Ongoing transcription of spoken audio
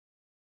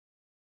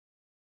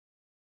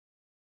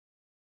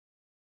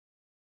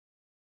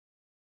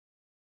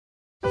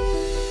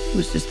It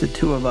was just the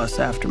two of us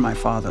after my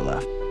father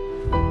left.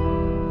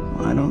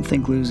 Well, I don't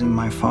think losing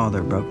my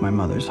father broke my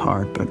mother's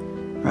heart, but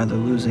rather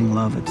losing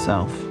love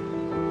itself.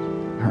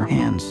 Her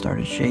hands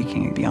started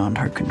shaking beyond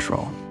her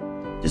control.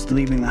 Just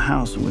leaving the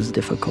house was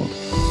difficult.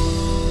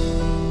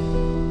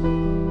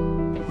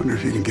 Wonder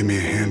if you can give me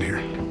a hand here.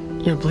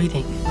 You're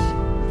bleeding.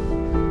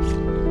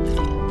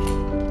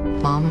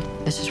 Mom,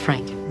 this is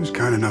Frank. He was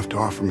kind enough to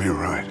offer me a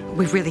ride.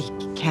 We really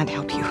can't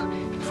help you.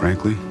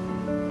 Frankly,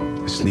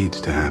 this needs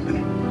to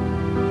happen.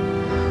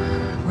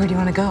 Where do you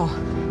want to go?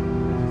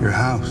 Your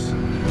house.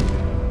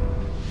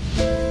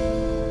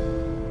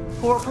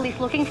 Who are police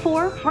looking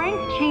for? Frank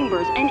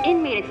Chambers, an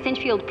inmate at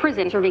Stinchfield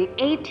Prison serving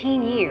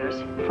 18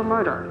 years for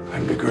murder.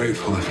 I'd be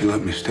grateful if you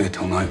let me stay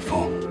till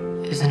nightfall.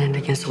 Isn't it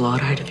against the law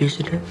to hide a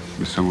fugitive?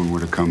 If someone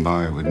were to come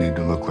by, it would need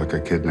to look like I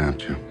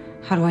kidnapped you.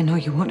 How do I know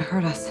you won't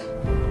hurt us?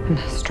 I'm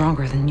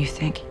stronger than you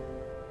think.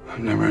 I've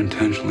never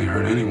intentionally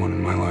hurt anyone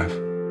in my life.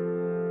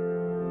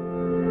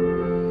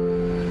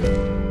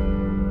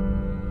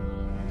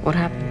 What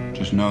happened?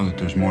 Just know that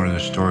there's more to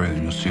this story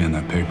than you'll see in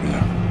that paper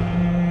there.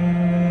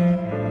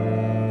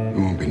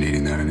 We won't be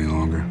needing that any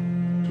longer.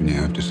 When you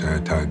have to say I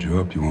tied you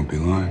up, you won't be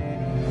lying.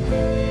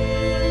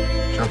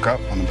 Choke up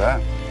on the bat,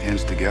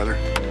 hands together.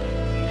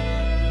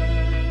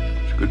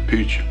 It's a good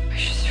peach. We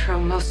should throw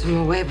most of them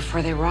away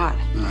before they rot.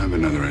 I have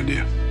another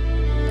idea.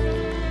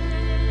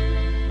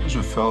 How does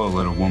a fellow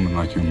let a woman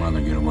like your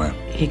mother get away?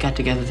 He got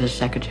together with his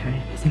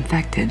secretary. He's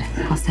infected.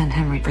 I'll send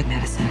Henry for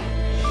medicine.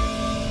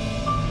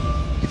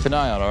 Keep an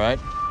eye out, all right?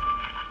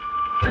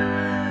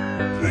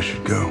 I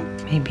should go.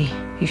 Maybe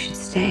you should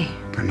stay.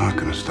 They're not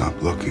going to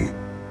stop looking.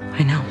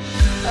 I know.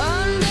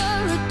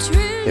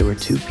 They were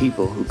two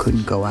people who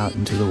couldn't go out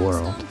into the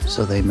world,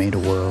 so they made a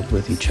world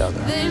with each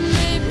other.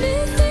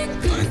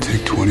 I'd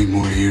take 20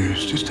 more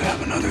years just to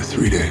have another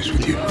 3 days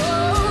with you. I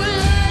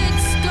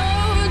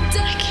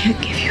can't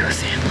give you a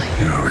family.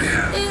 You already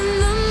have.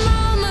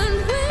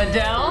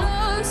 Adele?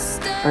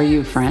 Are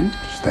you a friend?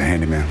 Just a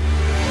handyman.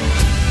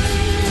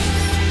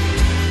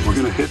 We're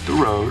going to hit the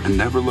road and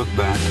never look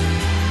back.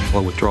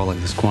 Well, withdrawal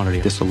in this quantity,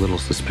 this a little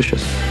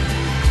suspicious.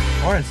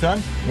 Morning,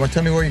 son. You want to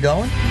tell me where you're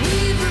going?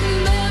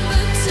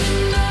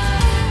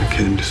 I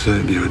came to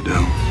save you,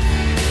 Adele.